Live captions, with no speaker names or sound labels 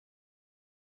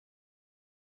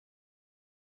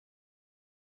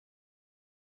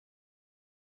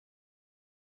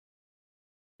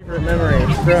Favorite memory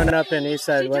growing up in East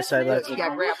Side, West Side,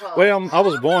 Lexington? Well, I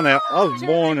was born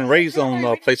and raised on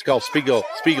a place called Spiegel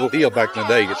Hill back in the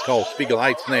day. It's called Spiegel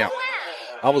Heights now.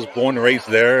 I was born and raised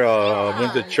there.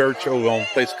 Went to church over on a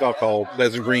place called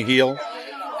Pleasant Green Hill,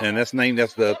 and that's named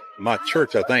after my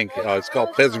church, I think. It's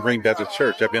called Pleasant Green Baptist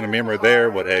Church. I've been a member there,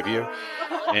 what have you.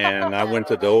 And I went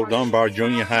to the old Dunbar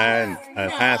Junior High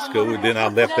and high school. And then I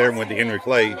left there and went to Henry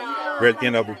Clay.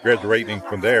 Ended up graduating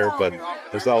from there. But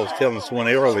as I was telling someone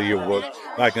earlier,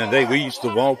 back in the day, we used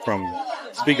to walk from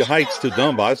Spiegel Heights to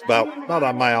Dunbar. It's about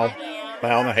a mile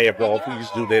and a half walk. We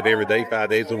used to do that every day, 5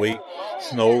 days a week,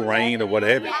 snow, rain, or what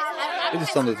have you. It's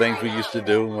just some of the things we used to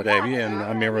do and what have you. And I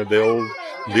remember the old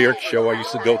lyric show. I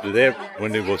used to go to that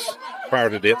when it was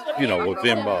prior to that, with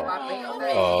them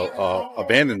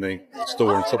abandoning the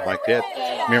store and stuff like that.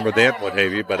 Remember that, what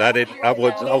have you. But I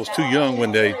was too young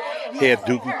when they had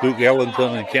Duke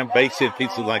Ellington and Camp Basie and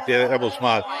pieces like that. That was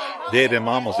my dad and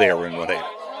mama's era and what have you.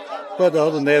 But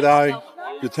other than that,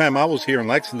 the time I was here in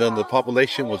Lexington, the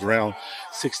population was around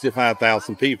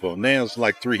 65,000 people. Now it's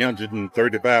like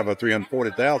 335 or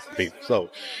 340,000 people. So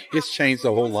it's changed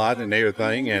a whole lot and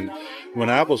everything. And when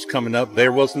I was coming up,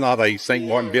 there was not a St.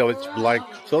 Martin Village black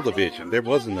subdivision. There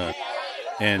wasn't none.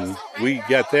 And we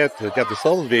got the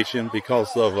subdivision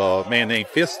because of a man named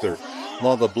Pfister. A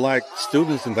lot of the black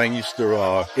students and things used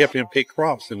to help him pick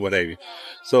crops and whatever.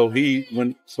 So he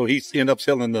ended up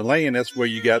selling the land. That's where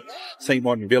you got St.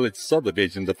 Martin Village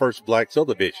subdivision, the first black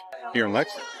subdivision here in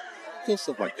Lexington. Just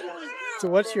stuff like that. So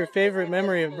what's your favorite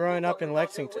memory of growing up in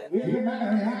Lexington?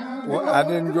 Well, I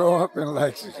didn't grow up in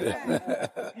Lexington.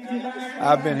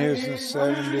 I've been here since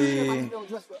 77.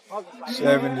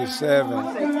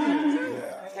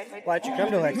 Yeah. Why'd you come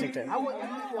to Lexington?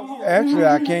 Actually,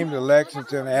 I came to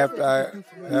Lexington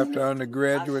after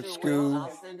undergraduate school.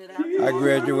 I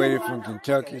graduated from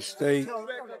Kentucky State.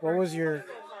 What was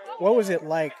it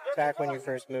like back when you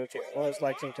first moved here? What was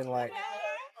Lexington like?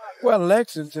 Well,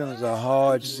 Lexington is a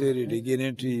hard city to get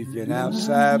into if you're an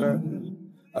outsider.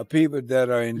 People that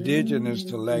are indigenous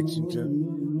to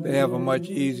Lexington, they have a much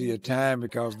easier time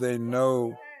because they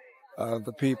know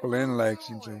the people in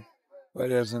Lexington. But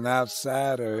as an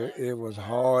outsider, it was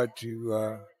hard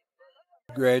to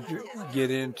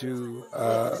get into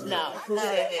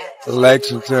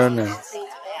Lexington and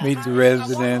meet the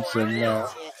residents and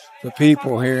the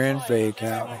people here in Fayette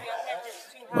County.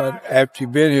 But after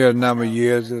you've been here a number of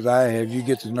years, as I have, you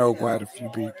get to know quite a few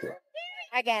people.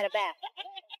 I got about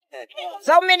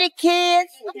so many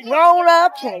kids,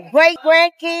 grown-ups, and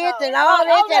great-grandkids, and all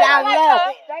this that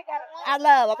I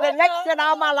love. I've been in Lexington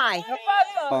all my life.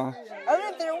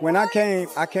 When I came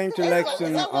to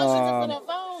Lexington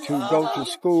to go to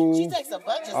school,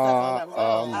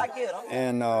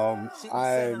 and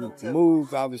I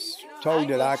moved. I was told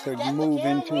that I could move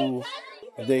into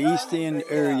the East End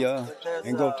area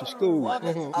and go to school,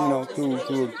 through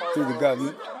the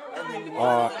government,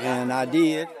 and I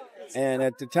did. And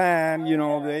at the time,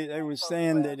 they were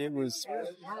saying that it was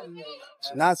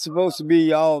not supposed to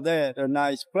be all that a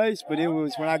nice place, but it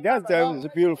was. When I got there, it was a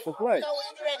beautiful place.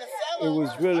 It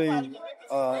was really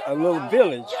a little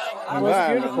village, a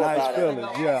nice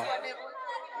village, yeah.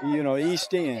 The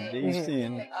East End, East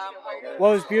End.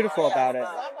 What was beautiful about it?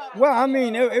 Well, I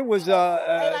mean, it was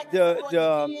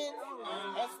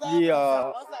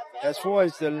as far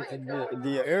as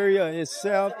the area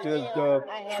itself, the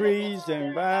trees, the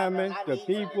environment, the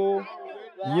people,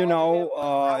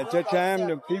 at that time,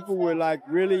 the people were like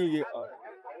really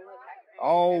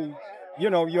all,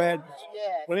 you had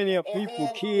plenty of people,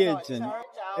 kids and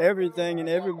everything, and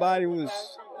everybody was,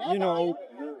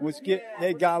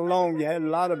 they got along. You had a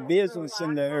lot of business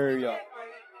in the area,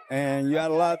 and you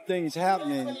had a lot of things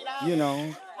happening,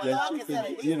 that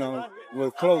you could,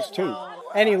 were close to.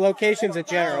 Any locations in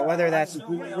general, whether that's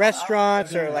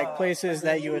restaurants or like places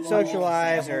that you would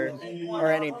socialize or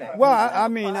anything? Well, I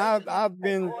mean, I've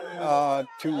been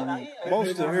to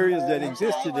most of the areas that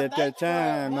existed at that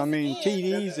time. I mean,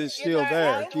 TD's is still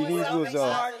there. TD's was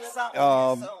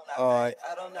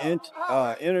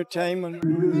entertainment,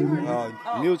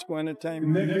 musical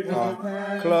entertainment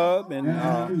club, and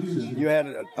you had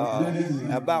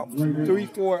about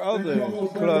 3-4 other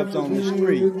clubs on the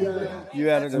street. You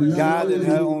had a guy that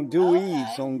had on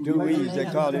Dewey's, they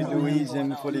called it Dewey's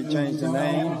before they changed the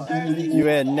name. You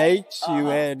had Nate's, you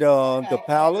had the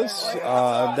Palace,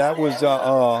 that was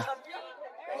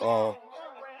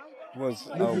was,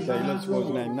 okay, let's what's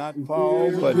his name? Not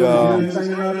Paul, but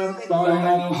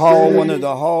Hall, one of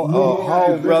the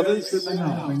Hall brothers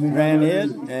ran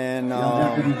it, and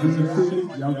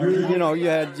you know, you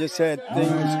had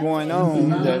things going on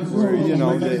that were, you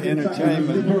know, the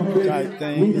entertainment type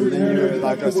thing, and then you,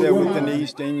 like I said, within the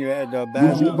East End, you had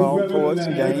basketball courts,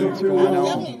 games going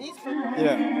on.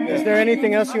 Yeah. Is there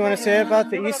anything else you want to say about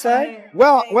the East Side?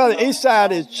 Well, the East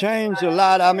Side has changed a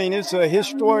lot. I mean, it's a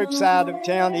historic side of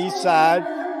town, the East Side.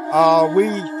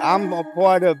 I'm a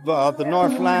part of the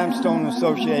North Limestone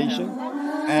Association,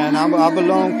 and I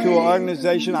belong to an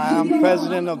organization. I'm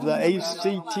president of the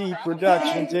ACT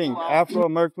production team, Afro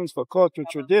Americans for Cultural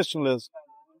Traditionalism,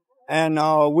 and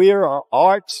we're an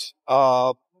arts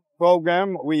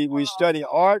program. We study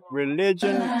art,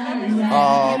 religion,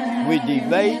 we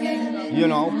debate. You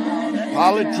know,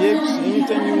 politics,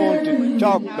 anything you want to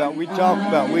talk about, we talk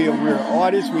about. We're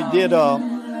artists. We did a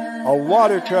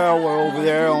water tower over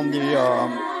there on the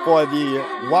for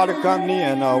the water company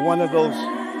and one of those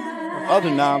other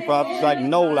nonprofits like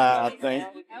NOLA, I think.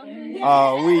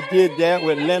 We did that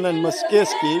with Lennon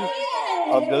Muskiski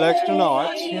of the Lexington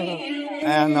Arts,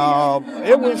 and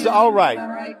it was all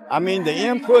right. I mean, the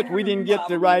input, we didn't get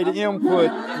the right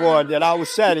input for that I was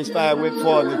satisfied with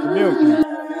for the community.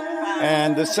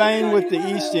 And the same with the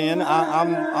East End.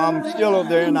 I'm still over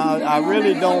there, and I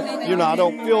really don't, you know, I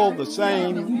don't feel the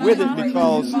same with it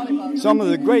because some of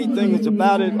the great things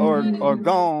about it are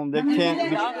gone. They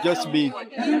can't just be,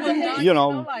 you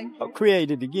know,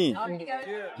 created again.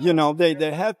 You know, they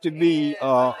have to be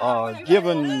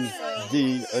given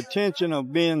the attention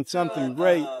of being something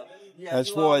great as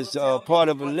far as part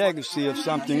of a legacy of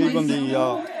something. Even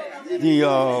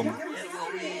the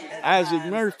Isaac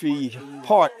Murphy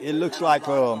Park, it looks like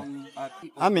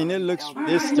I mean,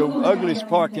 it's the ugliest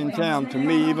park in town to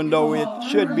me, even though it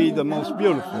should be the most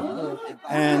beautiful.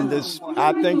 And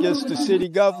I think it's the city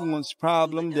government's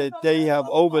problem that they have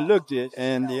overlooked it,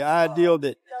 and the idea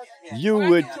that you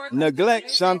would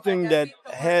neglect something that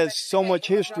has so much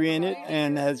history in it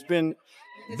and has been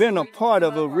a part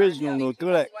of original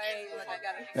neglect.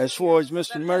 As far as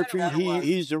Mr. Murphy,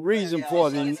 he's the reason for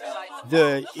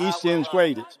the East End's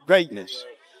greatness.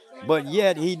 But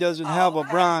yet he doesn't have a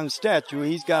bronze statue.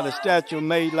 He's got a statue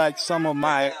made like some of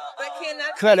my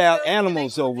cutout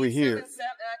animals over here.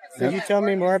 Could you tell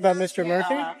me more about Mr.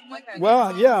 Murphy?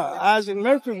 Well, yeah, Isaac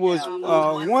Murphy was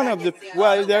one of the,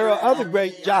 well, there are other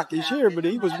great jockeys here, but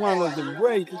he was one of the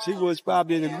greatest. He was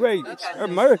probably the greatest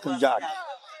American jockey.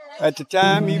 At the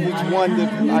time, he was one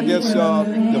that, I guess,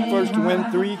 the first to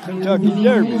win 3 Kentucky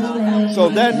Derbies. So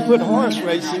that put horse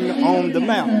racing on the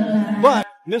map. But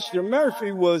Mr.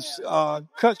 Murphy was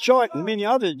cut short, and many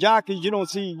other jockeys. You don't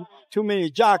see too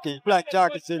many jockeys, black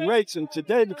jockeys in racing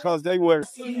today because they were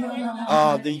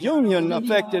the union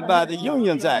affected by the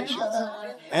union's actions.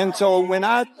 And so when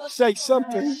I say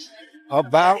something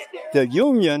about the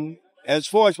union, as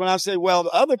far as when I say, well,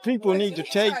 other people need to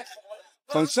take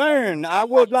concern, I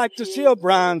would like to see a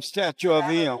bronze statue of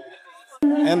him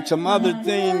and some other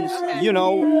things, you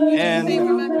know,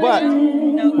 but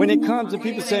when it comes to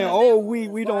people saying, oh,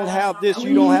 we don't have this,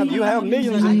 you have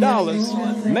millions of dollars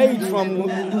made from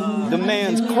the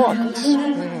man's carcass.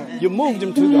 You moved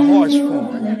him to the horse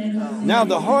form. Now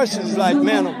the horse is like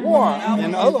man of war,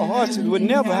 and other horses would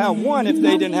never have won if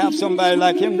they didn't have somebody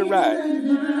like him to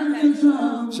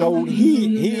ride. So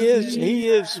he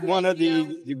is one of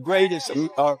the greatest,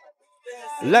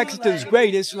 Lexington's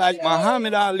greatest, like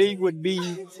Muhammad Ali would be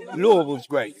Louisville's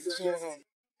greatest.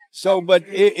 So, but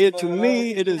to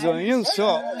me, it is an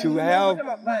insult to have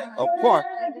a park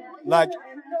like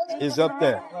is up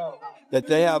there that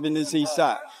they have in this East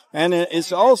Side. And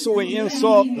it's also an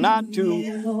insult not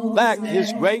to back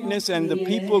his greatness and the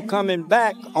people coming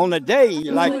back on a day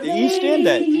like the East End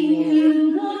Day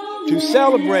to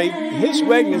celebrate his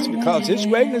greatness, because his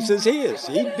greatness is his.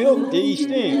 He built the East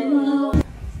End.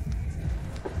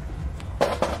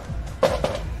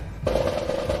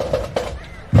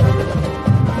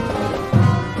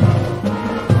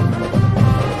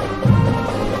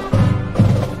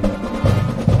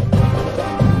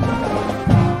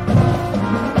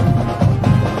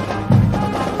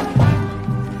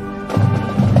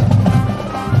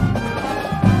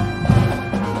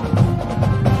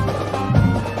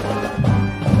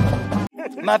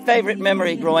 My favorite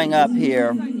memory growing up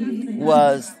here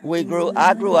was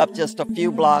I grew up just a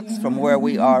few blocks from where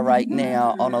we are right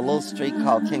now on a little street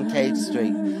called Kincaid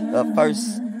Street. The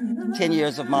first 10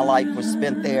 years of my life were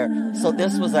spent there. So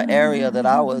this was an area that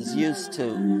I was used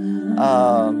to.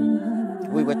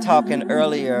 We were talking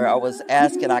earlier, I was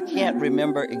asking, I can't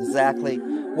remember exactly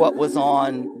what was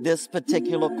on this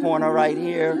particular corner right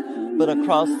here, but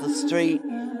across the street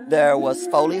there was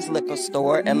Foley's Liquor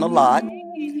Store and the lot.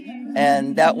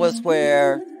 And that was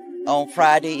where on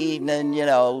Friday evening, you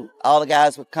know, all the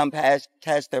guys would come cash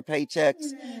their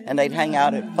paychecks and they'd hang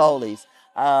out at Foley's.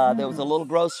 There was a little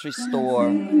grocery store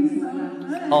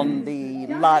on the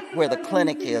lot where the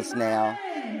clinic is now.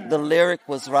 The Lyric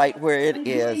was right where it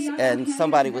is, and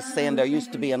somebody was saying there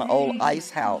used to be an old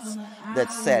ice house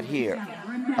that sat here.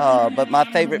 But my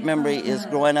favorite memory is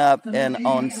growing up, and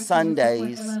on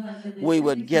Sundays, we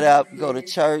would get up, go to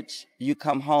church, you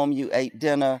come home, you ate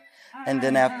dinner, and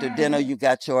then after dinner, you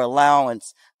got your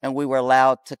allowance, and we were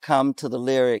allowed to come to the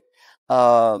Lyric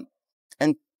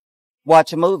and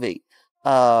watch a movie.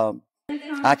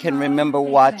 I can remember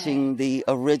watching the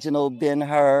original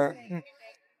Ben-Hur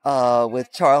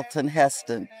with Charlton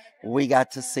Heston. We got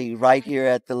to see right here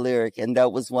at the Lyric, and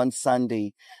that was one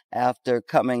Sunday after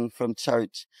coming from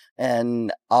church,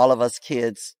 and all of us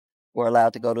kids were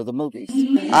allowed to go to the movies.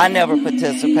 I never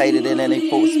participated in any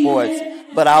sports,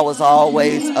 but I was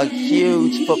always a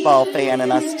huge football fan,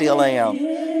 and I still am.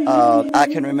 I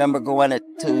can remember going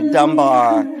to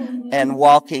Dunbar and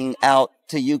walking out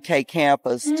to UK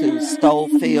campus, to Stowe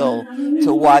Field,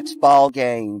 to watch ball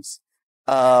games.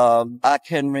 I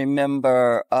can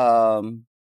remember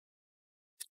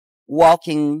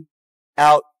walking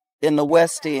out in the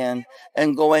West End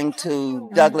and going to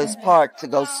Douglas Park to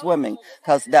go swimming,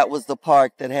 because that was the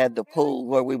park that had the pool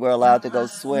where we were allowed to go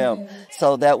swim.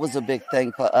 So that was a big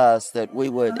thing for us that we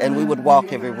would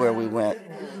walk everywhere we went.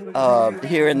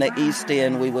 Here in the East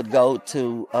End, we would go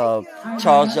to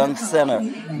Charles Young Center.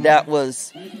 That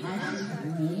was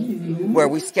where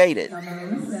we skated.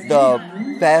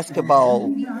 The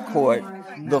basketball court,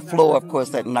 the floor, of course,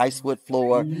 that nice wood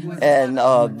floor, and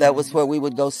that was where we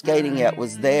would go skating at,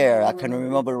 was there. I can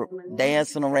remember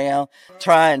dancing around,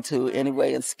 trying to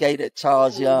anyway, and skate at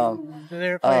Charles Young. Did they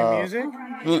ever play music?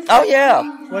 Oh, yeah.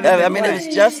 I mean, play? it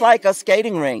was just like a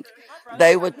skating rink.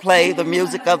 They would play the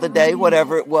music of the day,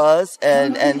 whatever it was,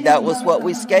 and that was what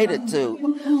we skated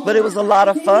to. But it was a lot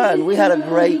of fun. We had a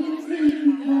great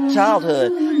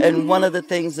childhood. And one of the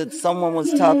things that someone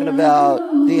was talking about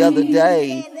the other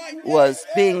day was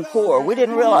being poor. We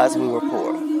didn't realize we were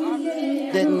poor.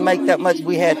 Didn't make that much.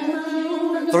 We had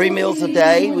 3 meals a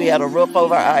day. We had a roof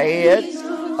over our heads.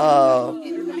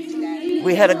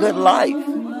 We had a good life.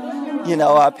 You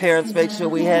know, our parents made sure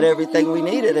we had everything we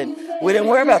needed, and we didn't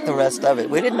worry about the rest of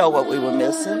it. We didn't know what we were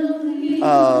missing.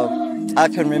 I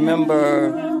can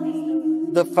remember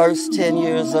the first 10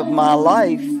 years of my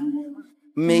life,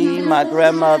 me, my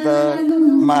grandmother,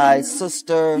 my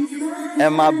sister,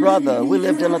 and my brother. We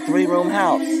lived in a 3-room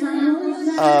house.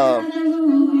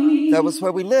 That was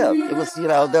where we lived. It was, you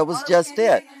know, that was just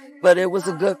it. But it was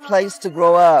a good place to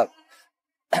grow up.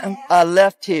 I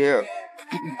left here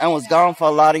and was gone for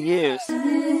a lot of years.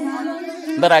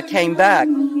 But I came back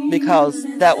because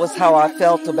that was how I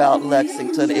felt about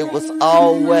Lexington. It was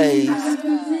always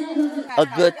a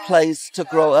good place to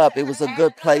grow up. It was a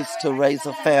good place to raise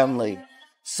a family.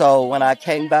 So when I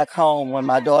came back home, when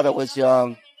my daughter was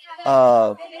young,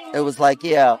 it was like,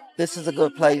 yeah, this is a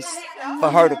good place for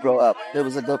her to grow up. It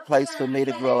was a good place for me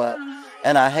to grow up.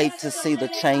 And I hate to see the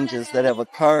changes that have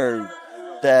occurred,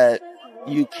 that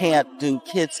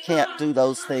kids can't do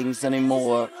those things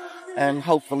anymore. And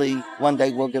hopefully one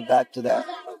day we'll get back to that.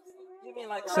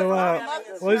 So,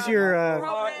 what was your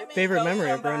favorite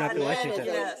memory of growing up in Lexington?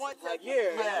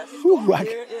 Whew,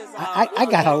 I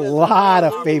got a lot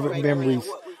of favorite memories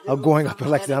of growing up in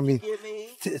Lexington. I mean,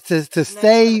 to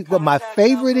say what my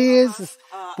favorite is,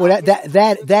 well,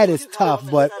 that is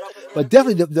tough. But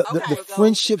definitely the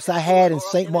friendships I had in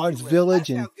St. Martin's Village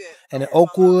and in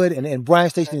Oakwood and Bryan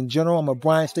Station in general. I'm a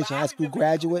Bryan Station High School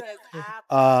graduate.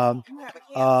 The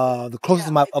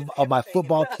closest of my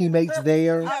football teammates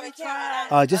there.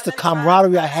 Just the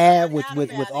camaraderie I had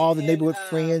with all the neighborhood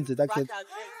friends, like I said,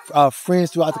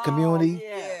 friends throughout the community.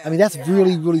 I mean, that's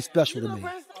really, really special to me.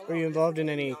 Were you involved in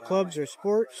any clubs or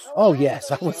sports? Oh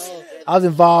yes, I was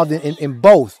involved in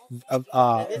both.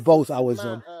 Both. I was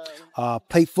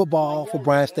played football for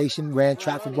Bryan Station, ran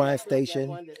track for Bryan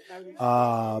Station.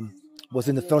 Was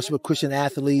in the Fellowship of Christian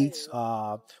Athletes.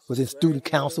 Was in student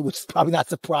council, which is probably not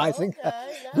surprising.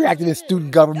 Very active in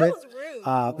student government.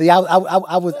 But yeah,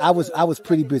 I was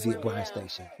pretty busy at Bryan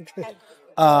Station.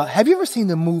 Have you ever seen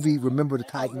the movie Remember the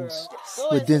Titans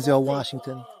with Denzel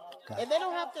Washington?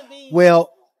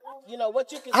 Well,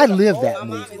 I lived that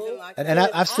movie, and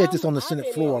I've said this on the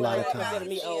Senate floor a lot of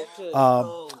times.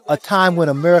 A time when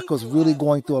America was really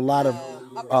going through a lot of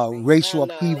racial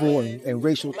upheaval and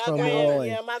racial turmoil,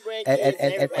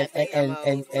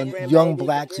 and young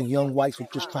blacks and young whites were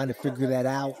just trying to figure that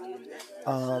out.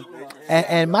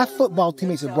 And my football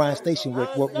teammates at Bryan Station were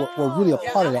really a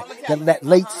part of that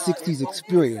late 60s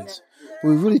experience. We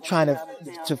were really trying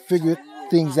to figure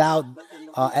things out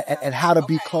and how to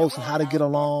be close and how to get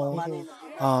along.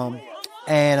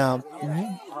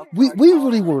 We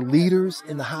really were leaders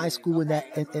in the high school in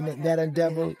that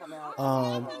endeavor.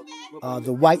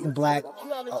 The white and black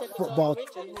football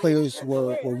players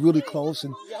were really close,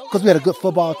 and because we had a good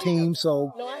football team,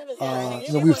 so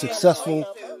we were successful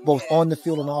both on the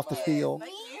field and off the field.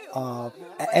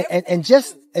 And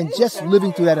just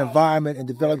living through that environment and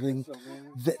developing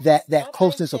that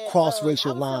closeness across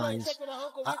racial lines,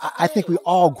 I think we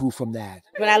all grew from that.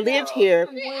 When I lived here,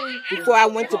 before I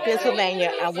went to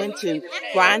Pennsylvania, I went to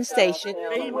Bryan Station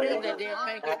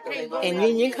and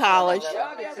Union College,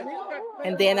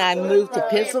 and then I moved to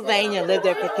Pennsylvania, lived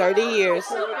there for 30 years,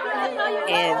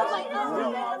 and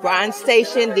Bryan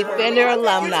Station Defender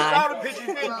alumni.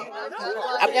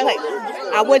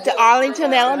 I went to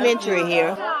Arlington Elementary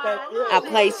here. I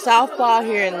played softball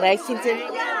here in Lexington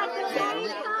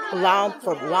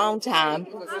for a long time,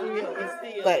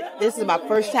 but this is my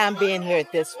first time being here at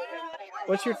this.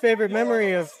 What's your favorite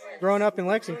memory of growing up in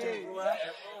Lexington?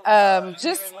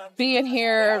 Just being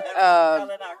here,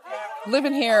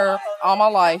 living here all my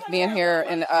life, being here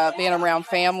and being around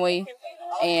family,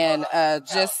 and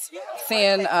just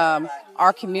seeing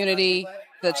our community,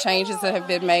 the changes that have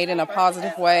been made in a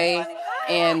positive way,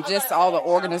 and just all the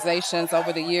organizations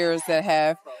over the years that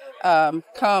have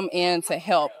come in to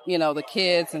help, the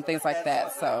kids and things like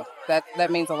that. So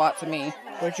that means a lot to me.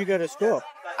 Where'd you go to school?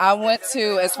 I went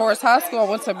to, as far as high school, I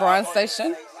went to Bryan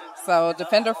Station. So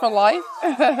Defender for Life,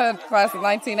 class of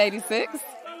 1986.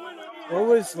 What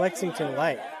was Lexington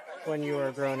like when you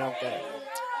were growing up there?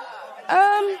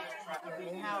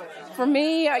 For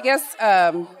me, I guess,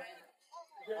 I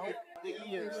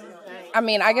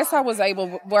guess I was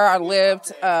able, where I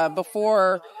lived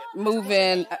before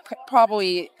moving,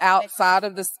 probably outside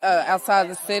of the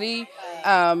city.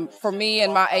 For me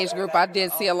and my age group, I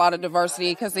did see a lot of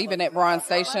diversity because even at Bryan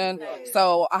Station,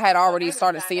 so I had already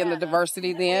started seeing the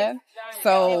diversity then.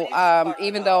 So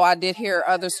even though I did hear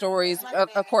other stories,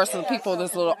 of course, of people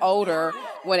that's a little older,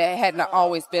 when it hadn't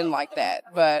always been like that,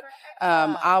 but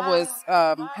I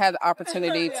had the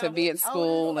opportunity to be at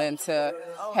school and to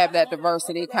have that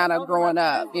diversity kind of growing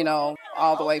up,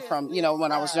 all the way from,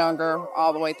 when I was younger,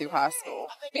 all the way through high school.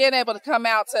 Being able to come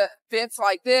out to events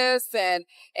like this and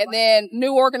then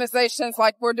new organizations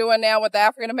like we're doing now with the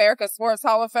African American Sports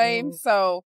Hall of Fame.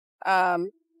 So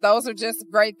those are just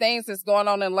great things that's going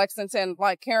on in Lexington,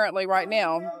 like currently right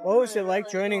now. What was it like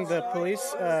joining the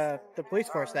police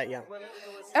force that young?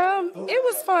 It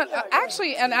was fun.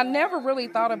 Actually, and I never really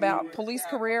thought about police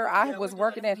career. I was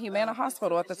working at Humana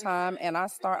Hospital at the time, and I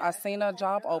seen a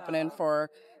job opening for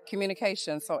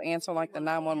communication, so answer like the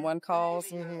 911 calls.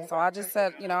 Mm-hmm. So I just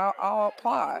said, I'll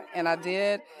apply, and I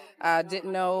did. I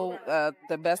didn't know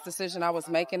the best decision I was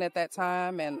making at that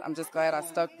time, and I'm just glad I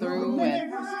stuck through.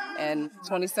 And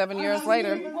 27 years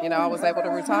later, I was able to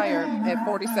retire at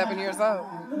 47 years old.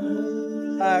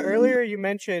 Earlier you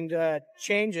mentioned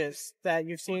changes, that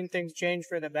you've seen things change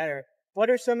for the better. What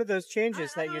are some of those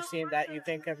changes that you've seen that you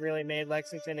think have really made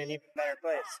Lexington an even better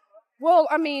place? Well,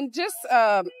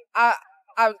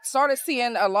 I started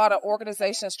seeing a lot of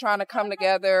organizations trying to come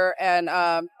together and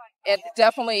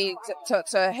definitely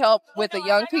to help with the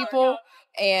young people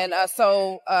and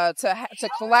to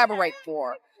collaborate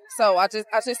for. So I just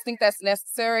think that's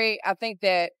necessary. I think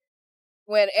that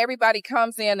when everybody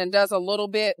comes in and does a little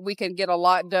bit, we can get a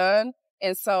lot done.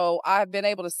 And so I've been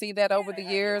able to see that over the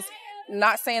years.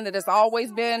 Not saying that it's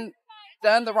always been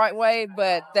done the right way,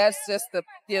 but that's just the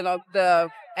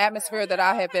atmosphere that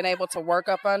I have been able to work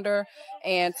up under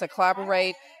and to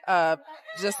collaborate.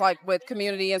 Just like with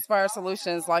Community Inspired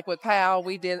Solutions, like with PAL,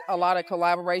 we did a lot of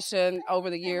collaboration over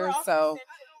the years. So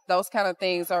those kind of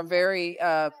things are very,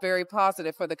 very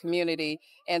positive for the community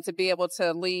and to be able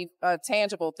to leave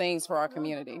tangible things for our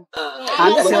community.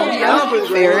 I'm Sylvia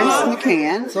Ferris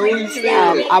McCann.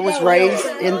 I was raised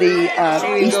in the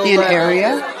East End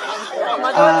area.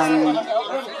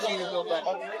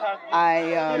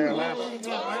 I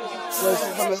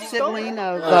was a sibling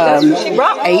of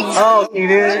 8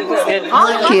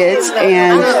 kids,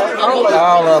 and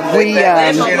we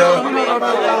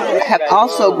have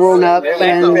also grown up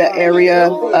in the area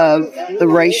of the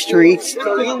Ray Streets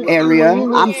area.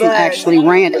 I'm from actually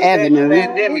Rand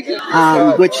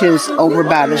Avenue, which is over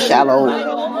by the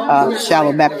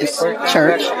Shallow Baptist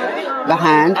Church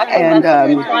behind, and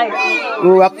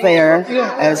grew up there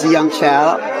as a young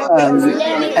child.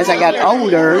 As I got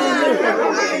older,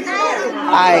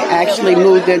 I actually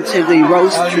moved into the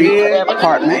Rose Street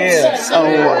apartments. So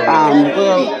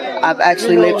I've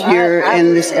actually lived here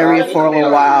in this area for a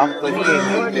little while.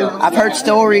 I've heard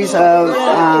stories of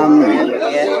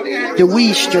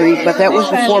Dewey Street, but that was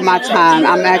before my time.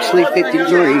 I'm actually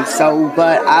 53,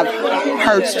 but I've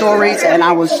heard stories, and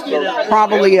I was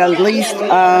probably at least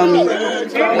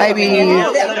maybe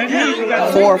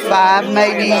 4 or 5,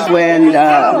 maybe, when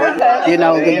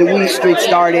the Dewey Street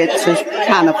started to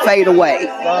kind of fade away.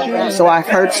 So I've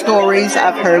heard stories.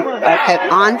 I've had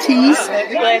aunties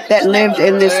that lived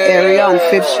in this area on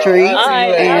 5th Street,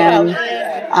 and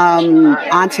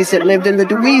aunties that lived in the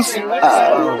Dewey street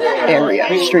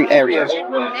area.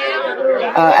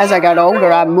 As I got older,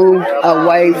 I moved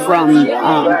away from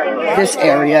this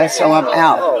area, so I'm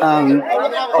out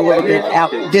a little bit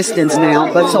out distance now.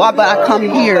 But I come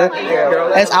here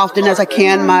as often as I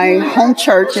can. My home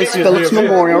church is Phillips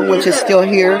Memorial, which is still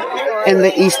here in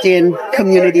the East End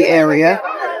community area.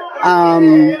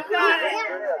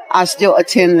 I still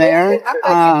attend there,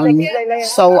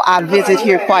 so I visit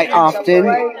here quite often,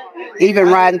 even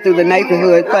riding through the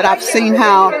neighborhood. But I've seen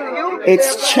how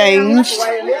it's changed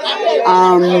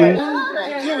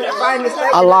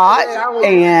a lot,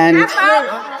 and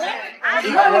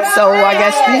so I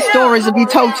guess these stories will be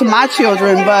told to my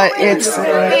children. But it's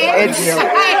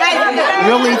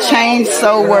really changed,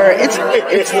 so where it's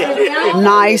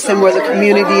nice, and where the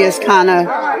community is kind of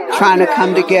trying to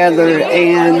come together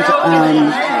and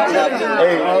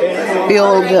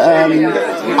build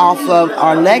off of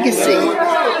our legacy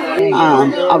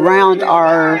around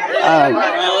our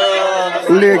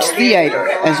Lyrics Theater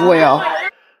as well.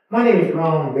 My name is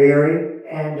Ron Berry,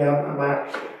 and my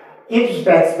interest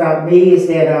facts about me is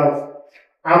that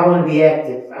I want to be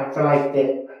active. I feel like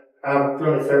that I'm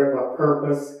trying to serve my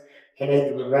purpose, and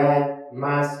it's to provide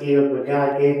my skills, what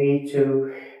God gave me,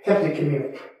 to help the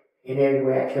community in every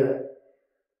way I could.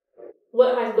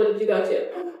 What high school did you go to?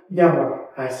 Dunbar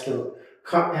High School.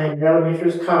 And elementary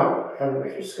was Carl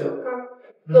Elementary School.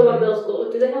 So what middle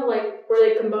school? Do they have were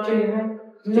they combined?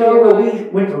 No, we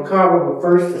went from Carl from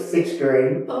 1st to 6th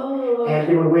grade. Oh. And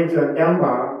then we went to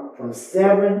Dunbar from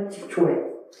 7th to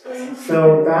 12th.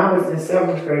 So if I was in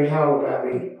 7th grade, how old would I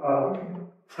be? How old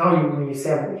are you when you're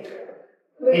 7th?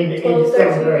 In the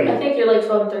 7th grade. I think you're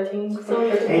 12 and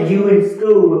 13. And you in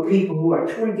school with people who are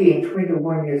 20 and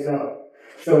 21 years old.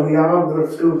 So we all go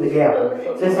to school together.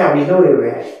 So that's how we know they were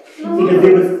at. Because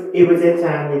it was that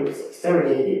time it was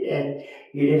segregated, and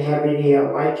you didn't have any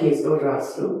white kids go to our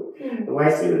school. The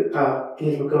white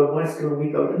kids would go to one school,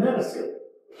 we go to another school.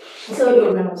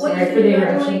 So what year did you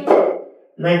graduate?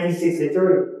 1963.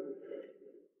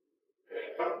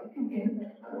 Okay.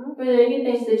 Were there any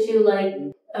things that you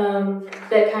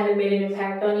that kind of made an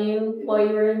impact on you while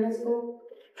you were in high school?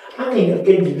 I think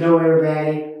getting to know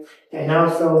everybody. And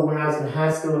also, when I was in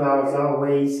high school, I was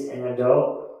always an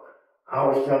adult. I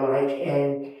always felt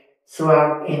and so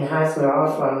in high school, I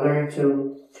learned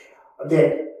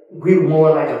that we were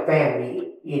more like a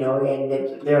family, and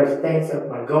that there was things that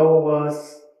my goal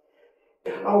was.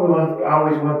 I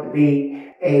always wanted to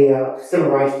be a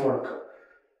civil rights worker.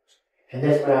 And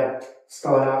that's what I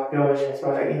started out doing, that's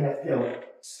what I ended up doing.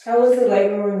 How was it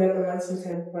growing up in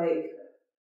Lexington?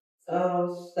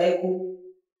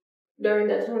 During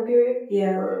that time period?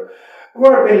 Yeah.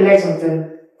 Growing up in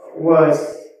Lexington was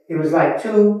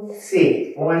 2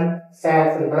 cities, one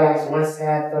side for the blacks, one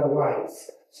side for the whites.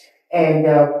 And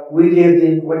we lived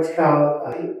in what's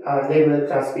called a neighborhood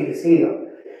called Speakers Hill.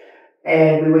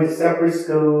 And we went to separate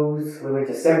schools, we went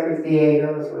to separate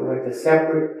theaters, we went to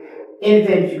separate,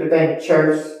 anything you could think of,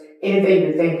 church, anything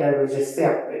you think of was just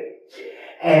separate.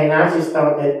 And I just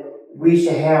thought that we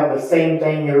should have the same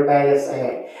thing everybody else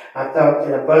had. I thought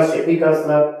that a bus should pick us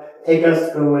up, take us to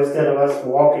school instead of us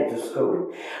walking to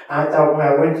school. I thought when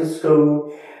I went to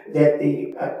school that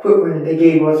the equipment they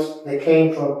gave us that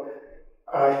came from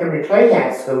Henry Clay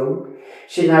High School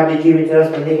should not be given to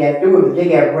us when they got through it. They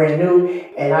got brand new,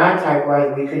 and our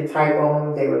typewriters, we couldn't type on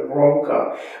them, they were broke,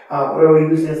 or we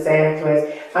used in science class.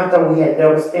 I thought we had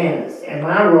double standards. And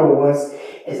my role was,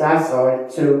 as I saw it,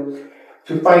 to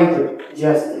fight for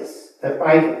justice, to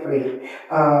fight for freedom.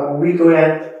 When we go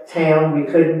downtown, we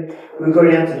go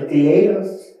down to the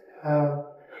theaters.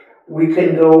 We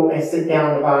couldn't go and sit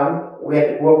down at the bottom. We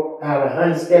had to walk out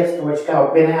 100 steps to what's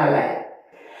called Ben Alley.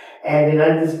 And then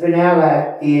under this Ben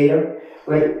Alley theater,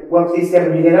 once these steps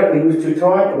when you get up, we used too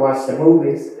tired to watch the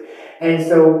movies. And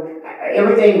so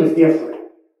everything was different.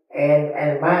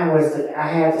 And mine was that I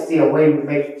had to see a way to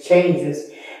make changes.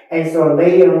 And so a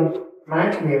lady on my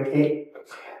community,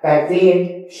 back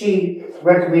then, she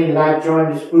recommended I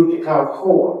join this group called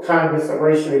CORE, Congress of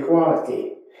Racial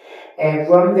Equality. And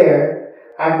from there,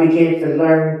 I began to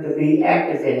learn to be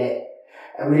active in it.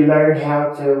 And we learned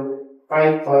how to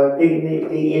fight for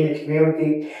dignity in the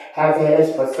community, how to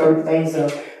ask for certain things, so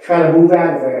try to move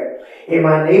out of there. In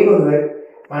my neighborhood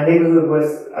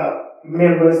was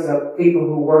members of people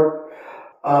who work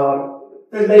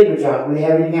the labor job. We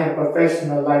didn't have any kind of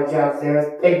professional like jobs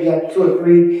there. Maybe have 2 or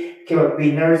 3 can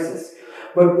be nurses.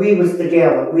 But we was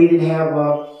together. We didn't have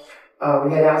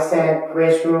we had outside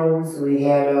restrooms. We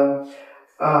had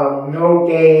no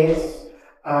gas.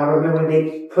 I remember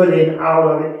they put in all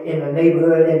of it in the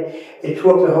neighborhood, and they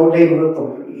tore up the whole neighborhood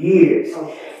for years.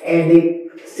 And the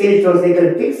city told us they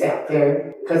couldn't fix out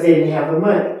there because they didn't have the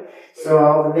money. So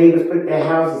all the neighbors put their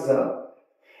houses up,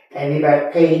 and they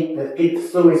got paid to get the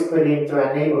sewage put into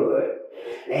our neighborhood.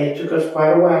 And it took us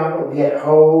quite a while, but we had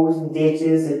holes and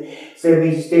ditches, and so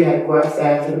we still had to go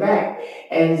outside to the back.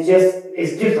 And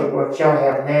it's different what y'all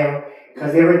have now,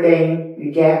 because everything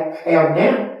you have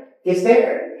now is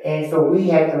there. And so we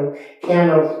had to kind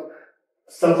of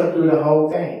suffer through the whole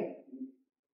thing.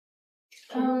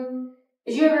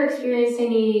 Did you ever experience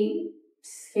any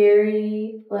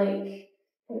scary, like,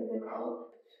 what are they called?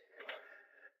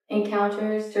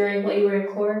 Encounters during what you were in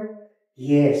court?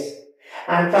 Yes.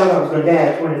 I thought I was going to die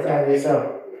at 25 years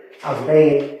old. I was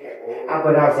bad,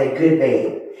 but I was a good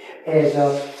bad.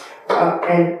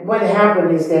 And what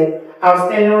happened is that I was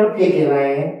standing on the picket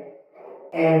line,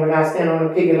 and when I was standing on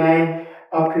the picket line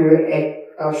up here at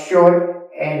Short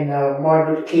and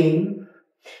Martin Luther King,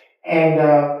 and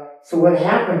so what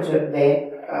happened to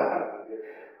that,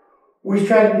 we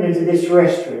tried to get into this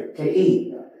restaurant to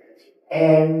eat,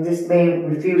 and this man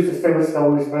refused to serve us because he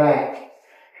was black.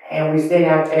 And we stand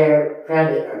out there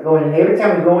trying to go in. And every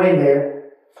time we go in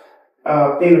there,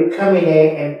 they would come in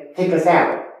there and pick us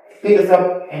out, pick us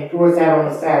up and throw us out on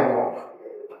the sidewalk.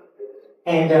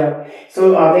 And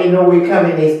so they know we're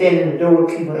coming. They stand in the door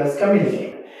keeping us coming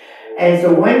in. And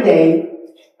so one day,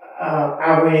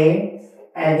 I went in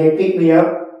and they picked me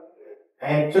up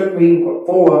and took me,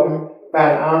 4 of them,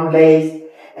 by the arm length.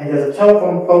 And there's a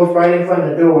telephone post right in front of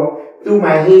the door. Threw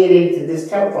my head into this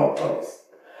telephone post.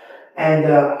 And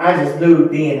I just knew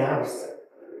then I was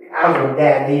going to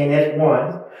die then, that's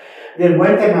one. Then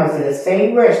one time I was in the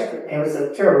same restaurant, and it was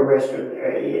a terrible restaurant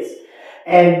there it is.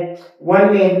 And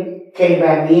one man came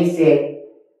by me and said,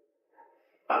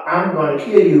 I'm going to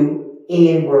kill you,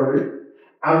 N-word.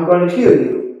 I'm going to kill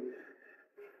you.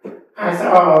 I said,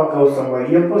 oh, I'll go somewhere.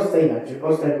 You're supposed to say nothing. You're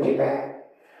supposed to let me get back.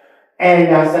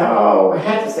 And I said, oh, I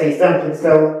had to say something.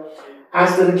 So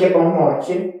I stood and kept on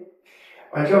marching.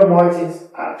 When I kept marching,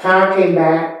 a car came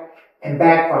back and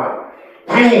backfired.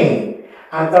 Bang!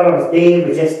 I thought I was dead,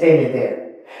 but just standing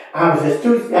there. I thought I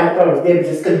was dead, but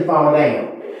just couldn't fall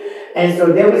down. And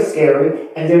so that was scary.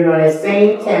 And then on that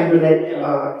same time,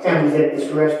 time was at this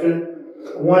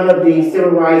restaurant, one of the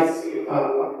civil rights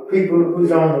people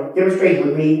who's on the demonstration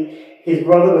with me, his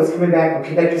brother was coming back from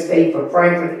Kentucky State from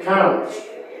Frankfort College.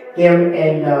 Him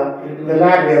and the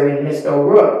librarian, Mr.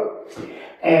 O'Rourke.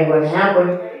 And what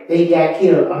happened, they got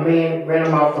killed. A man ran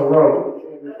them off the road.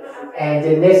 And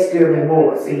then that scared me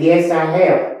more. So yes, I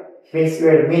have been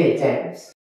scared many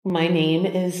times. My name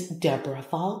is Deborah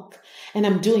Falk, and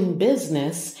I'm doing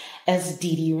business as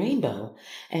Dee Dee Rainbow.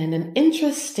 And an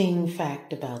interesting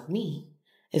fact about me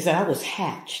is that I was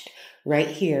hatched right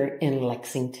here in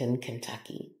Lexington,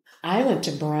 Kentucky. I went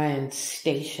to Bryan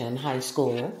Station High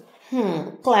School,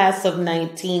 class of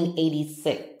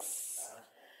 1986.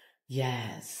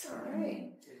 Yes. All right.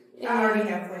 I already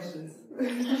have questions.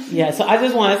 Yeah, so I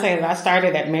just want to say that I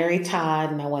started at Mary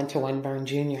Todd and I went to Winburn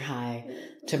Junior High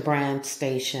to Bryan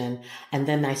Station, and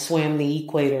then I swam the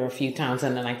equator a few times,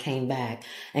 and then I came back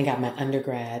and got my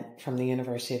undergrad from the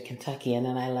University of Kentucky, and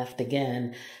then I left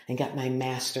again and got my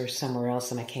master's somewhere else,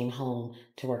 and I came home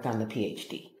to work on the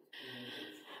PhD.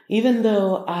 Even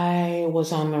though I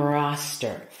was on the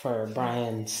roster for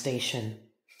Bryan Station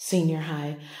Senior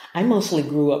High, I mostly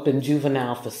grew up in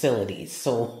juvenile facilities.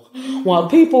 So while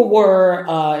people were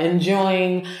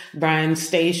enjoying Bryan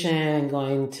Station,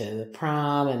 going to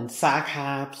prom and sock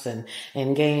hops and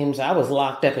games, I was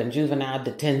locked up in juvenile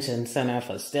detention center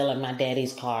for stealing my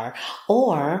daddy's car,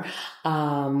 or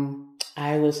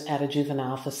I was at a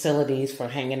juvenile facilities for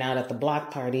hanging out at the block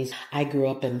parties. I grew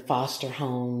up in foster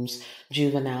homes,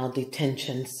 juvenile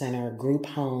detention center, group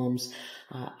homes.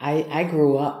 I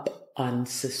grew up on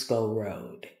Cisco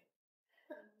Road,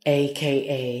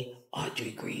 aka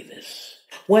Audrey Grievous.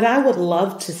 What I would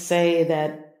love to say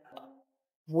that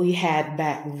we had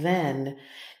back then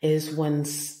is when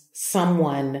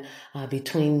someone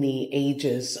between the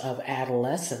ages of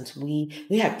adolescence, we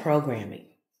had programming.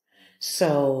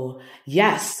 So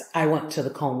yes, I went to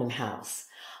the Coleman House.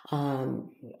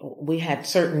 We had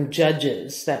certain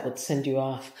judges that would send you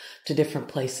off to different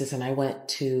places, and I went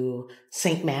to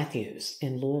St. Matthew's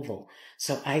in Louisville.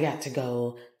 So I got to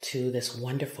go to this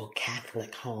wonderful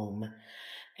Catholic home,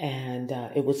 and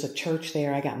it was a church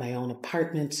there. I got my own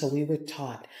apartment, so we were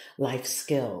taught life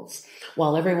skills.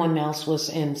 While everyone else was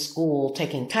in school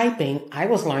taking typing, I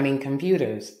was learning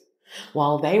computers.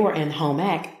 While they were in home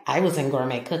ec, I was in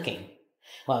gourmet cooking.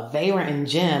 While they were in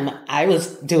gym, I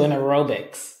was doing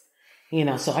aerobics.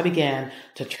 So I began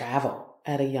to travel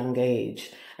at a young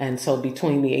age. And so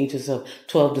between the ages of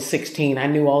 12 to 16, I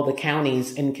knew all the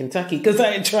counties in Kentucky because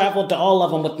I had traveled to all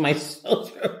of them with my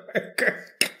social worker.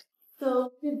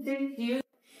 So, did you?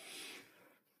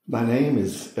 My name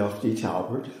is F.D.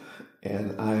 Talbert,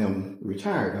 and I am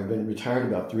retired. I've been retired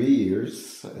about 3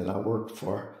 years, and I worked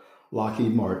for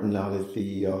Lockheed Martin out at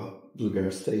the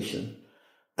Bluegrass Station.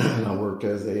 And I worked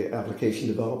as an application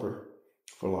developer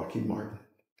for Lockheed Martin.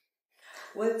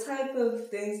 What type of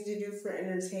things did you do for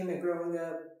entertainment growing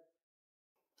up?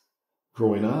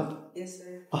 Growing up? Yes,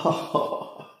 sir. Man.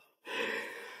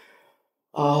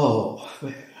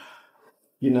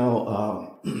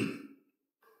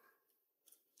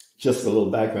 Just a little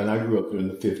background. I grew up during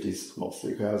the 50s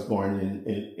mostly. I was born in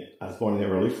the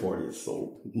early 40s,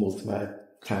 so most of my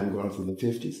time growing up in the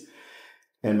 50s.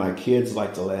 And my kids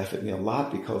like to laugh at me a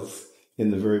lot because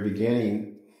in the very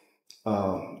beginning,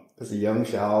 as a young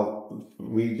child,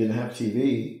 we didn't have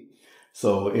TV.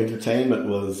 So entertainment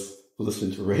was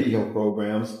listening to radio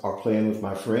programs or playing with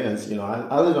my friends.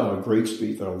 I lived on a great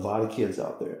street. There are a lot of kids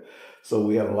out there. So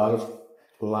we had a lot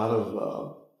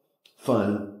of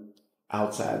fun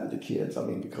outside with the kids. I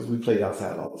mean, because we played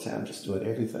outside all the time, just doing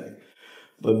everything.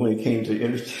 But when it came to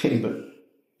entertainment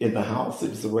in the house,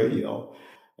 it was the radio.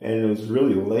 And it was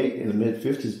really late in the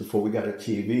mid-50s before we got a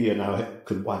TV, and I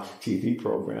could watch TV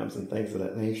programs and things of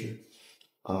that nature.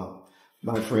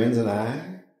 My friends and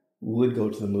I would go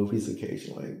to the movies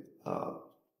occasionally.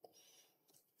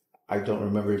 I don't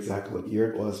remember exactly what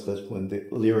year it was, but when the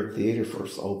Lyric Theater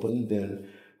first opened, then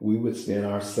we would spend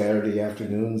our Saturday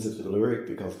afternoons at the Lyric,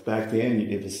 because back then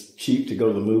it was cheap to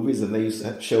go to the movies, and they used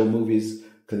to show movies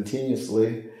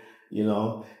continuously.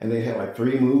 And they had like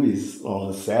 3 movies on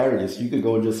a Saturday, so you could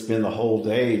go and just spend the whole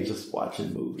day just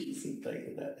watching movies and things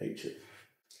of that nature.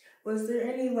 Was there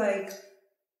any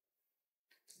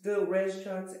good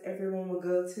restaurants everyone would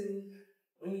go to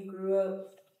when you grew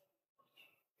up?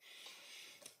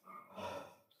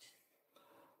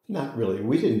 Not really.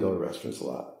 We didn't go to restaurants a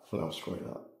lot when I was growing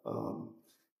up.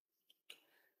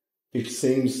 It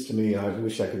seems to me, I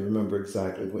wish I could remember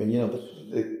exactly when,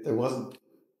 there wasn't.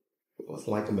 It was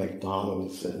like a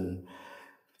McDonald's and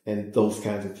those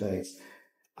kinds of things.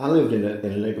 I lived in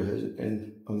a neighborhood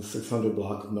on the 600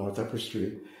 block of North Upper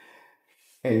Street,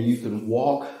 and you could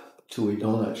walk to a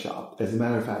donut shop. As a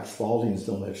matter of fact, Spalding's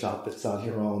Donut Shop that's out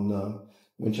here on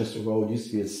Winchester Road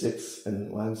used to be at 6th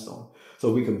and Limestone.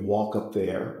 So we could walk up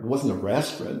there. It wasn't a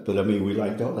restaurant, but we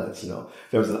liked donuts,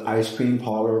 There was an ice cream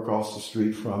parlor across the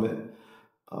street from it.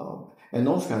 And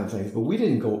those kind of things. But we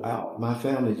didn't go out. My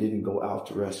family didn't go out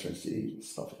to restaurants to eat and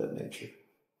stuff of that nature.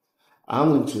 I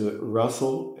went to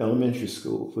Russell Elementary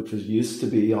School, which used to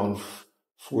be on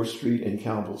 4th Street and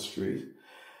Campbell Street.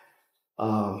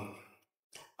 I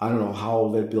don't know how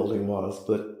old that building was,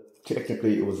 but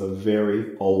technically it was a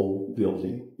very old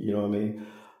building, you know what I mean?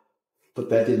 But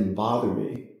that didn't bother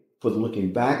me. But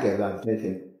looking back at it, I'm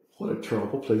thinking, what a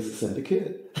terrible place to send a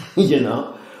kid,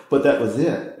 But that was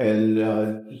it. And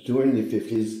during the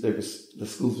 50s, the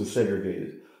schools were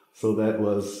segregated. So that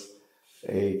was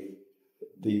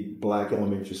the black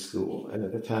elementary school. And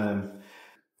at the time,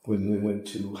 when we went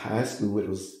to high school, it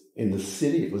was in the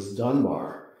city, it was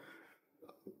Dunbar.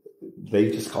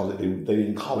 They just called it, they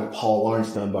didn't call it Paul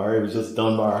Lawrence Dunbar. It was just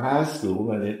Dunbar High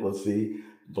School, and it was the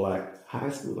black high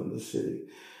school in the city.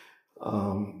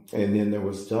 And then there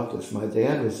was Douglas. My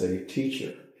dad was a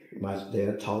teacher. My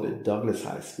dad taught at Douglas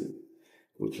High School,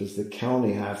 which was the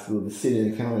county high school. The city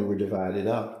and the county were divided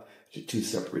up to 2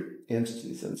 separate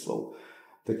entities. And so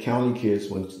the county kids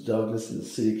went to Douglas and the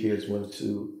city kids went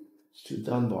to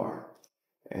Dunbar.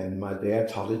 And my dad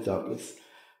taught at Douglas.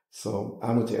 So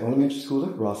I went to elementary school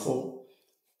at Russell,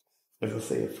 as I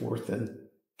say, at 4th and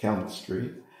Campbell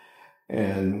Street.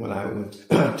 And when I went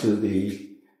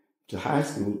to high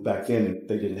school, back then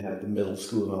they didn't have the middle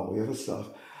school and all the other stuff.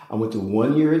 I went to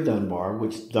 1 year at Dunbar,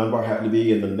 which Dunbar happened to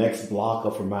be in the next block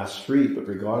up from my street. But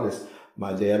regardless,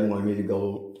 my dad wanted me to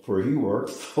go where he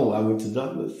worked, so I went to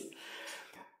Douglas.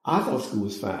 I thought school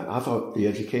was fine. I thought the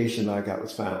education I got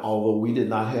was fine, although we did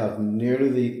not have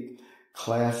nearly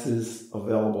classes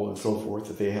available and so forth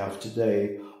that they have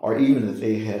today, or even that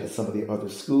they had at some of the other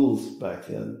schools back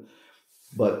then.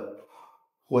 But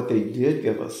what they did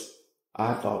give us,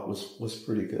 I thought was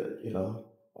pretty good. You know,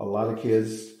 a lot of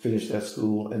kids finished that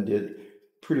school and did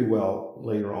pretty well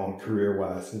later on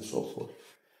career-wise and so forth.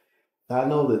 I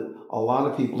know that a lot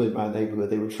of people in my neighborhood,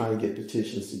 they were trying to get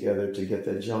petitions together to get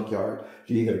that junkyard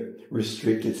to either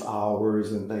restrict its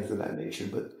hours and things of that nature.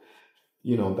 But,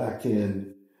 you know, back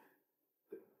then,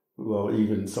 well,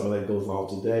 even some of that goes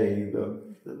on today.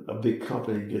 A big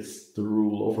company gets the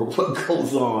rule over what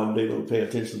goes on. They don't pay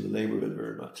attention to the neighborhood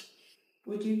very much.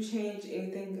 Would you change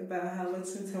anything about how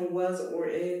Lexington was or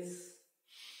is?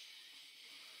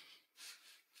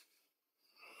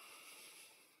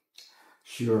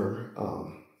 Sure.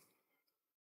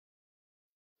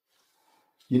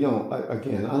 You know,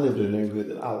 again, I lived in a neighborhood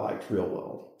that I liked real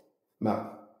well.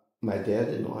 My dad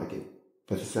didn't like it,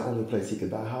 but it's the only place he could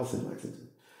buy a house in Lexington.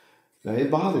 Now,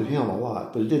 it bothered him a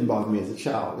lot, but it didn't bother me as a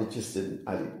child. It just didn't,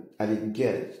 I didn't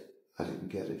get it. I didn't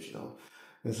get it, you know.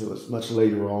 And so it was much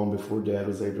later on before Dad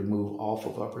was able to move off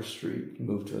of Upper Street,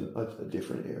 move to a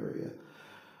different area.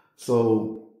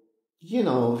 So, you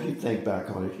know, if you think back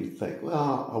on it, you think,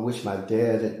 well, I wish my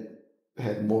dad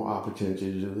had more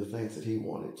opportunity to do the things that he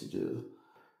wanted to do.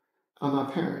 My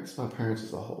parents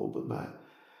as a whole, but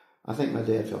I think my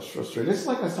dad felt frustrated. It's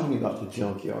like I was talking about the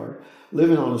junkyard.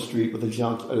 Living on the street with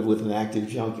an active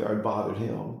junkyard bothered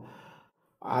him.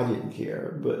 I didn't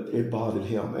care, but it bothered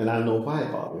him, and I know why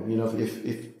it bothered him. You know,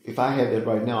 if I had that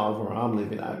right now where I'm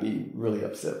living, I'd be really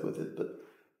upset with it. But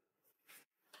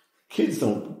kids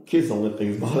don't let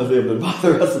things bother them that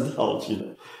bother us adults, you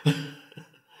know.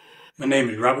 My name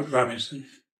is Robert Robinson,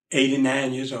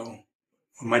 89 years old.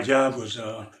 Well, my job was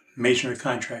a masonry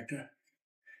contractor,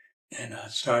 and I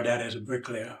started out as a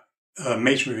bricklayer.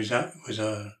 Masonry was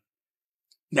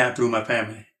down through my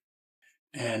family,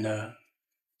 and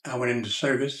I went into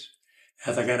service.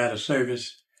 As I got out of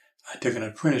service, I took an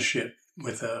apprenticeship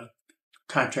with a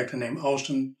contractor named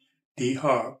Austin D.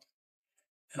 Harp,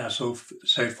 and I served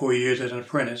 4 years as an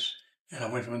apprentice, and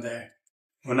I went from there.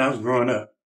 When I was growing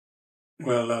up,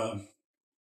 well,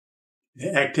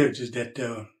 the activities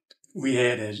that we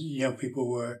had as young people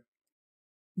were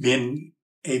being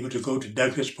able to go to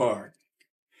Douglas Park.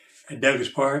 At Douglas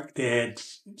Park, they had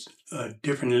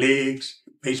different leagues,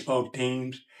 baseball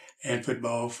teams, and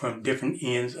football from different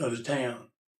ends of the town.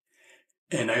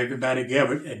 And everybody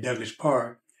gathered at Douglas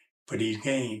Park for these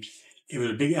games. It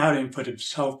was a big outing for the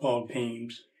softball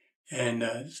teams, and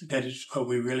that is what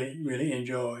we really, really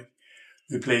enjoyed.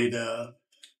 We played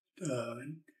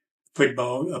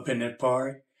football up in that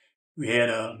park. We had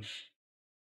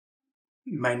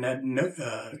you might not know,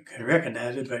 can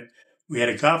recognize it, but we had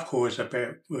a golf course up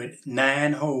there with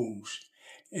 9 holes,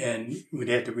 and we'd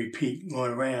have to repeat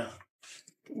going around.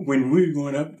 When we were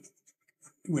growing up,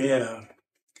 we had a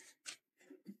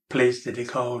place that they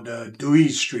called Dewey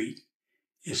Street.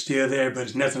 It's still there, but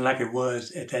it's nothing like it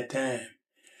was at that time.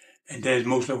 And that's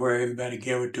mostly where everybody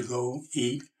gathered to go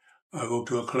eat or go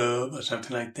to a club or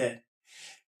something like that.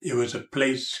 It was a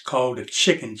place called the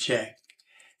Chicken Shack,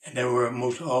 and there were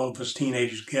most all of us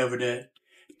teenagers gathered at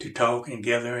to talk and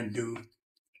gather and do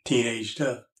teenage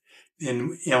stuff.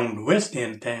 Then on the west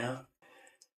end of town,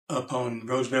 up on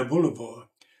Roosevelt Boulevard,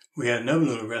 we had another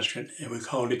little restaurant, and we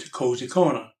called it the Cozy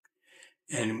Corner.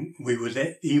 And we was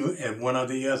at either at one or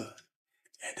the other.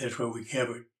 And that's where we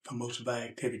gathered for most of our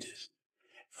activities.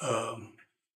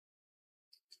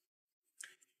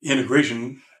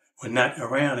 Integration was not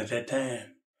around at that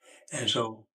time. And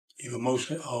so it was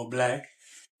mostly all black,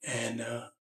 and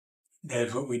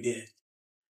that's what we did.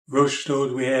 Grocery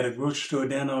stores, we had a grocery store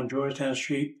down on Georgetown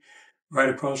Street, right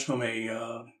across from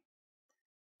a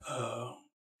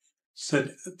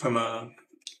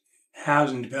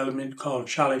housing development called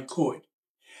Charlotte Court.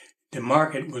 The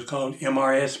market was called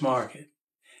MRS Market.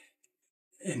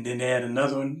 And then they had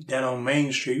another one down on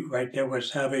Main Street, right there where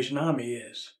Salvation Army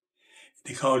is.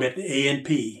 They called that the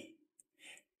A&P.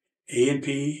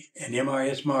 A&P and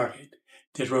MRS Market.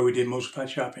 That's where we did most of our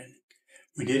shopping.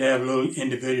 We did have little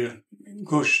individual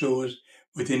grocery stores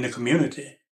within the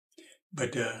community,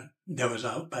 but that was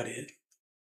about it.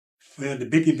 Well, the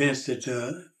big events that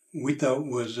we thought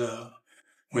was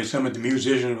when some of the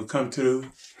musicians would come through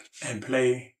and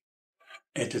play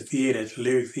at the theater, at the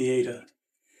Lyric Theater.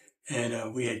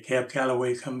 And we had Cab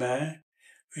Calloway come by.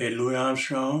 We had Louis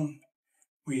Armstrong.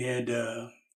 We had, the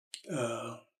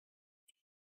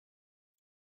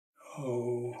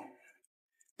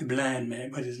blind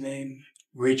man, what's his name?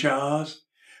 Ray Charles.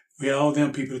 We had all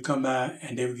them people come by,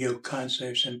 and they would give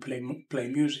concerts and play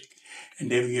music. And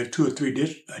they would give 2 or 3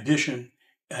 auditions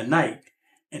a night,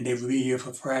 and they would be here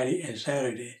for Friday and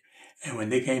Saturday. And when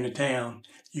they came to town,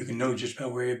 you can know just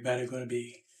about where everybody's going to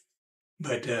be.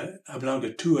 But I belong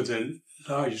to two of the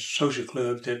largest social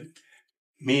clubs that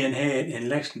men had in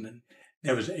Lexington.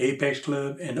 There was the Apex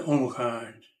Club and the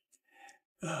Omicron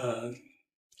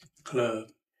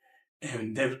Club.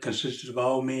 And that consisted of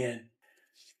all men.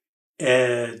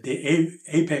 The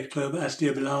Apex Club, I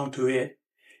still belong to it.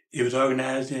 It was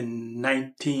organized in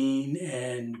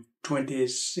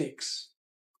 1926.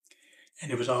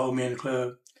 And it was all men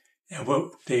club. And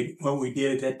what we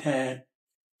did at that time,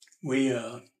 we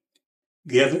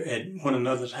gather at one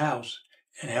another's house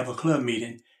and have a club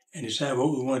meeting and decide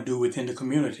what we want to do within the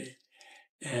community.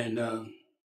 And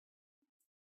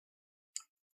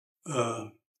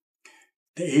the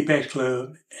Apex Club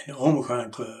and the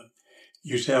Omicron Club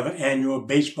used to have an annual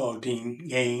baseball team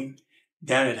game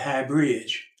down at High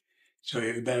Bridge. So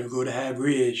everybody would go to High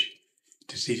Bridge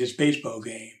to see this baseball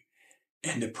game.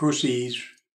 And the proceeds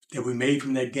that we made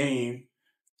from that game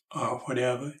or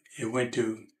whatever, it went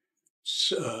to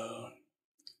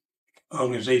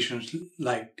organizations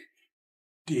like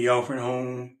the Orphan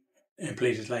Home and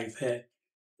places like that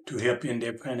to help in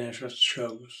their financial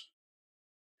struggles.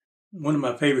 One of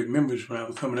my favorite memories when I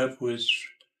was coming up was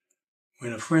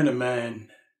when a friend of mine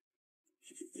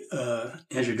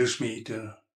introduced me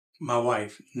to my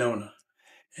wife, Nona.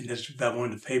 And that's about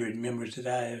one of the favorite memories that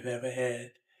I have ever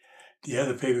had. The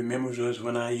other favorite memories was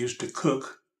when I used to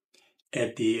cook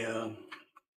at the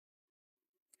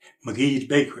McGee's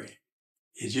Bakery.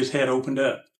 It just had opened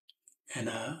up. And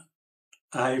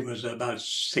I was about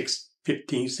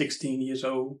 15, 16 years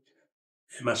old.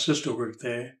 And my sister worked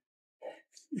there.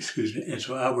 Excuse me. And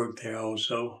so I worked there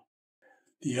also.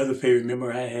 The other favorite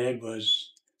memory I had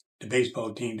was the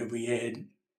baseball team that we had,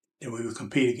 that we would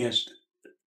compete against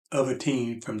other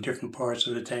teams from different parts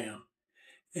of the town.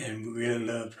 And we really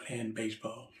loved playing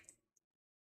baseball.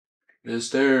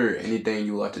 Is there anything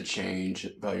you would like to change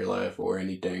about your life or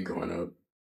anything growing up?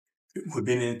 Would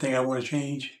be anything I want to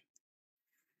change?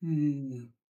 The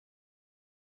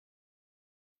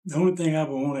only thing I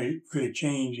would want to really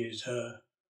change is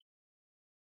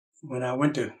when I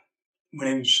went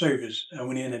into service, I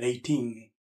went in at 18.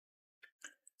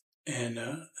 And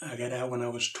I got out when I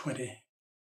was 20.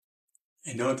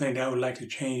 And the only thing that I would like to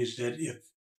change is that if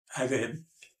I could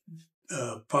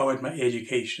followed my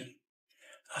education.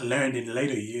 I learned in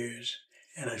later years,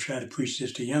 and I try to preach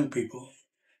this to young people,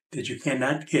 that you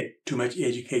cannot get too much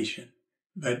education.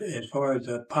 But as far as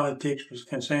politics was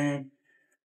concerned,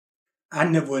 I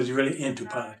never was really into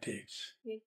politics,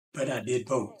 but I did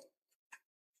vote.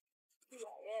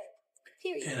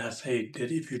 And I say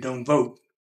that if you don't vote,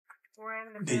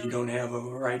 then you don't have a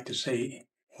right to say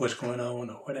what's going on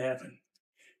or what happened,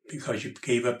 because you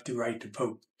gave up the right to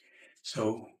vote.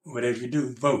 So whatever you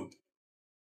do, vote.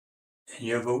 And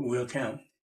your vote will count.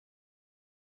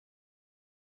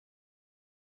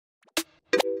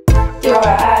 Through our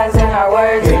eyes and our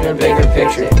words in a bigger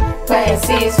picture. Planting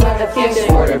seeds for the future.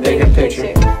 For the bigger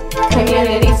picture.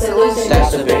 Community solutions.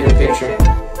 That's the bigger picture.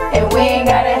 And we ain't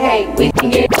gotta hate, we can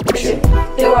get picture.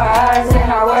 Through our eyes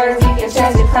and our words, we can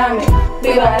change the climate.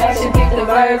 We about action, pick the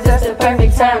verbs, that's the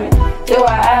perfect timing. Through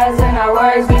our eyes and our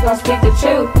words, we gon' speak the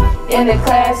truth. In the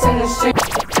class, in the street,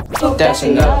 that's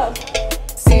enough.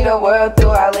 See the world through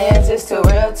our lens, it's too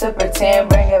real to pretend.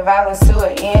 Bringing violence to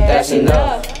an end, that's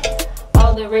enough.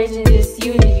 All the rage and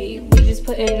disunity, we just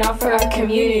putting on for our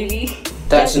community.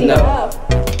 That's enough.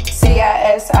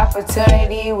 CIS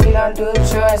opportunity, we don't do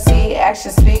truancy,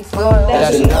 actions speak fluently.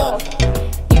 That's enough.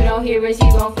 You don't hear us,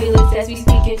 you gon' feel us as we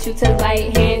speaking truth to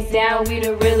light. Hands down, we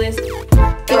the realest.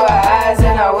 Through our eyes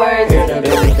and our words, in the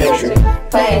bigger picture.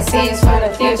 Planting seeds for the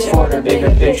future. For the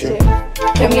bigger picture.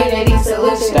 Community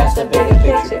solutions, that's the bigger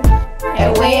picture.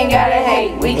 And we ain't gotta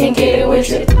hate, we can get it with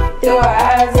you. Through our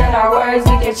eyes and our words,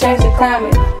 we can change the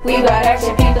climate. We got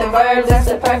action, keep the verbs, that's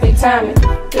the perfect timing.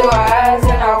 Through our eyes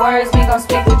and our words, we gon'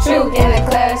 speak the truth. In the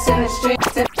class, in the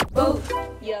streets, in the booth.